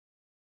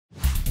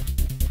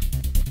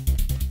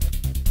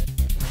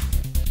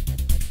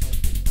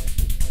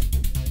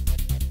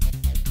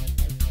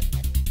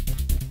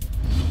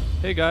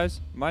Hey guys,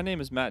 my name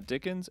is Matt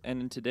Dickens,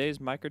 and in today's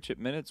Microchip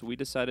Minutes we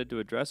decided to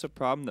address a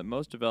problem that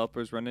most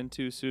developers run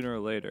into sooner or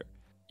later.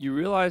 You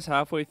realize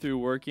halfway through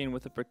working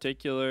with a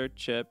particular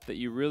chip that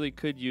you really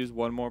could use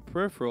one more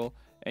peripheral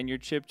and your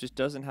chip just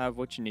doesn't have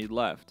what you need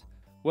left.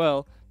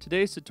 Well,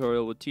 today's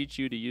tutorial will teach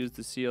you to use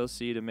the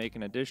CLC to make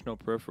an additional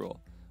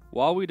peripheral.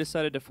 While we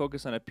decided to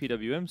focus on a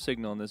PWM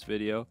signal in this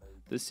video,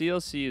 the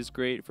CLC is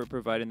great for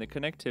providing the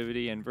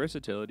connectivity and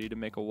versatility to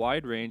make a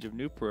wide range of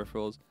new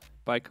peripherals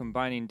by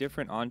combining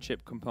different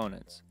on-chip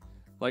components.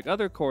 Like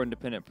other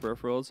core-independent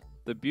peripherals,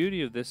 the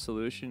beauty of this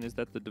solution is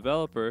that the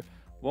developer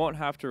won't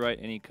have to write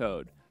any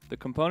code. The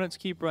components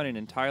keep running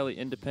entirely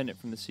independent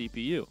from the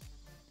CPU.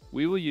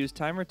 We will use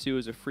timer 2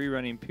 as a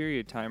free-running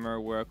period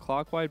timer where a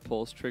clockwise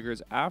pulse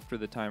triggers after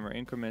the timer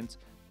increments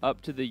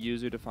up to the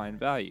user-defined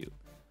value.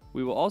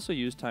 We will also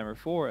use timer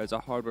 4 as a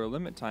hardware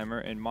limit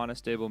timer in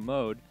monostable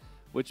mode,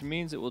 which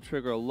means it will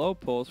trigger a low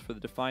pulse for the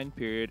defined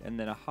period and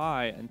then a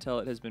high until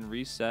it has been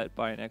reset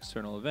by an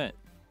external event.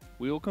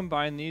 We will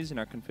combine these in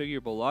our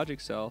configurable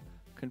logic cell,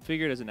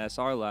 configured as an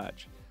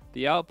SR-Latch.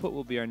 The output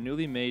will be our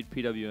newly made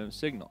PWM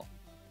signal.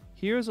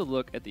 Here is a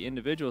look at the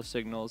individual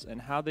signals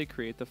and how they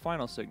create the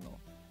final signal.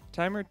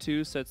 Timer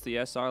 2 sets the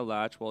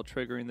SR-Latch while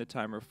triggering the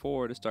timer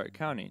 4 to start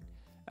counting.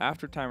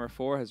 After timer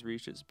 4 has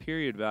reached its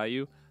period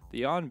value,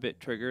 the on bit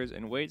triggers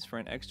and waits for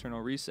an external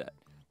reset.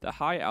 The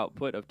high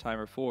output of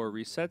timer 4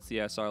 resets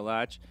the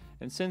SR-Latch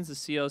and sends the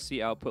CLC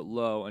output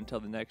low until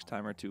the next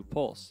timer 2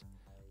 pulse.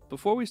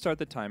 Before we start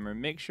the timer,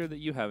 make sure that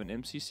you have an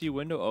MCC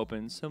window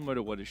open similar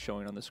to what is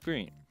showing on the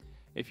screen.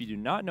 If you do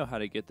not know how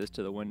to get this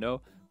to the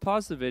window,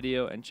 pause the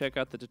video and check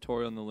out the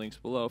tutorial in the links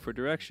below for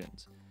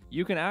directions.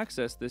 You can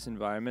access this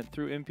environment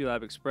through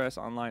MPLAB Xpress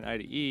Online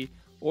IDE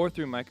or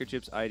through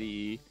Microchip's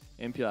IDE,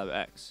 MPLAB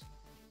X.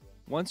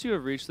 Once you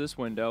have reached this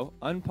window,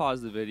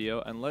 unpause the video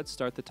and let's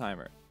start the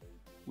timer.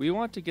 We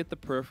want to get the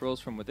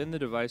peripherals from within the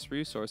device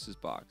resources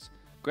box.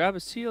 Grab a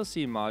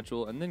CLC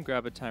module and then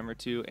grab a timer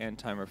 2 and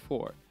timer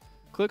 4.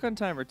 Click on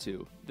timer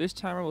 2. This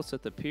timer will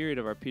set the period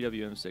of our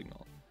PWM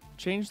signal.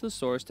 Change the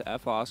source to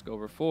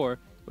fosc/4,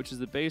 which is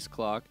the base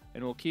clock,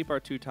 and will keep our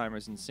two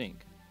timers in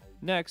sync.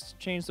 Next,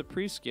 change the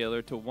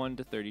prescaler to 1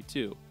 to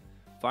 32.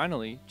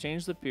 Finally,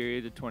 change the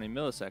period to 20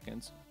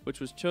 milliseconds, which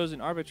was chosen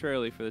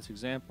arbitrarily for this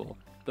example,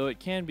 though it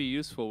can be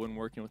useful when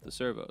working with the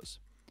servos.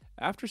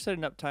 After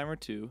setting up timer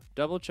 2,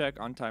 double check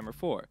on timer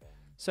 4.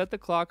 Set the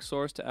clock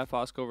source to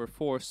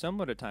fosc/4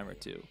 similar to timer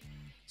 2.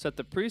 Set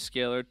the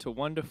prescaler to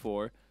 1 to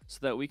 4 so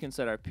that we can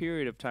set our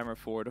period of timer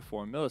 4 to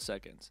 4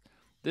 milliseconds.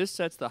 This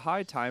sets the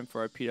high time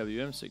for our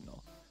PWM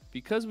signal.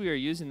 Because we are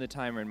using the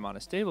timer in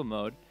monostable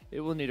mode,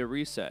 it will need a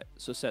reset,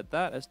 so set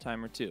that as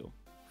timer 2.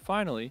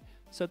 Finally,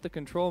 set the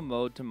control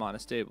mode to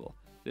monostable.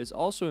 It is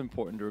also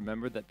important to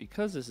remember that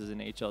because this is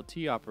an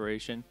HLT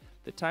operation,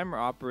 the timer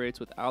operates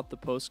without the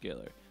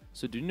postscaler,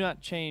 so do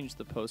not change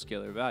the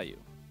postscaler value.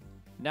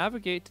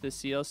 Navigate to the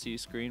CLC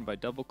screen by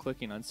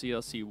double-clicking on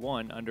CLC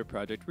 1 under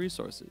Project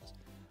Resources.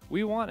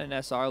 We want an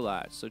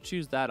SR-Latch, so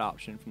choose that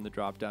option from the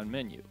drop-down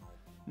menu.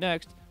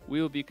 Next, we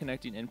will be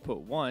connecting input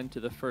 1 to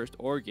the first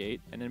OR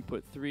gate and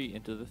input 3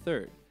 into the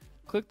third.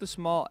 Click the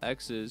small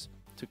X's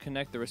to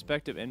connect the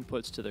respective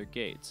inputs to their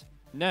gates.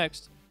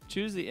 Next,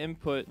 choose the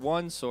input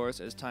 1 source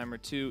as timer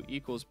 2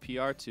 equals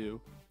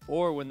PR2,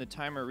 or when the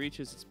timer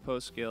reaches its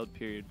post-scaled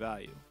period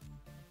value.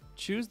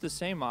 Choose the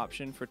same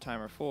option for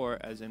timer 4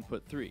 as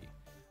input 3.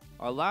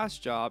 Our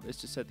last job is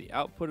to set the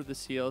output of the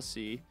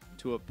CLC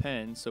to a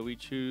pen, so we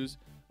choose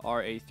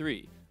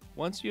RA3.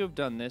 Once you have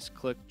done this,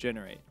 click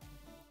Generate.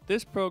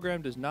 This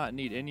program does not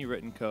need any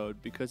written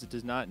code because it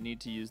does not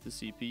need to use the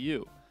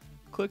CPU.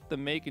 Click the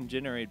Make and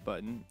Generate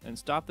button and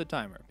stop the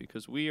timer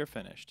because we are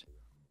finished.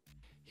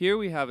 Here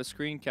we have a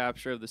screen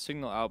capture of the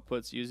signal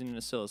outputs using an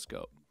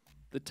oscilloscope.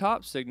 The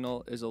top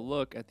signal is a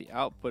look at the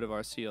output of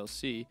our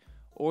CLC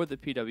or the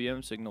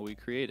PWM signal we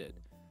created.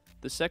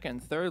 The second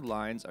and third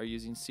lines are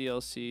using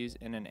CLCs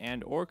in an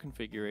AND/OR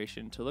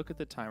configuration to look at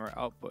the timer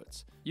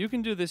outputs. You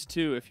can do this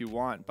too if you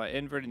want by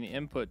inverting the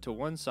input to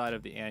one side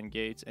of the AND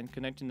gates and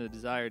connecting the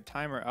desired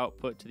timer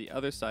output to the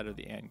other side of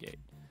the AND gate.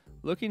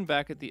 Looking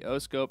back at the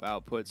oscope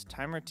outputs,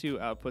 timer 2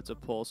 outputs a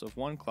pulse of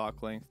 1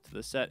 clock length to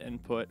the set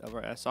input of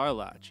our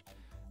SR-Latch.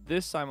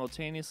 This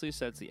simultaneously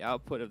sets the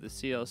output of the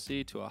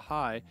CLC to a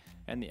high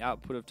and the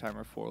output of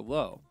timer 4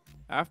 low.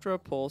 After a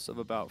pulse of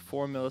about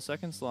 4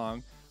 milliseconds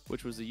long,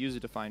 which was the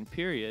user-defined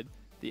period,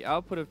 the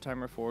output of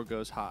timer 4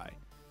 goes high.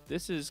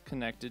 This is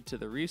connected to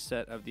the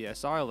reset of the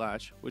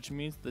SR-Latch, which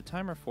means the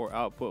timer 4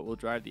 output will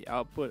drive the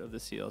output of the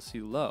CLC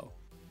low.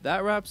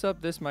 That wraps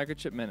up this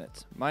Microchip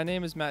Minutes. My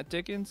name is Matt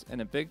Dickens, and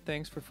a big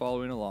thanks for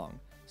following along.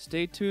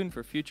 Stay tuned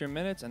for future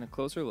minutes and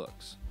closer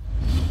looks.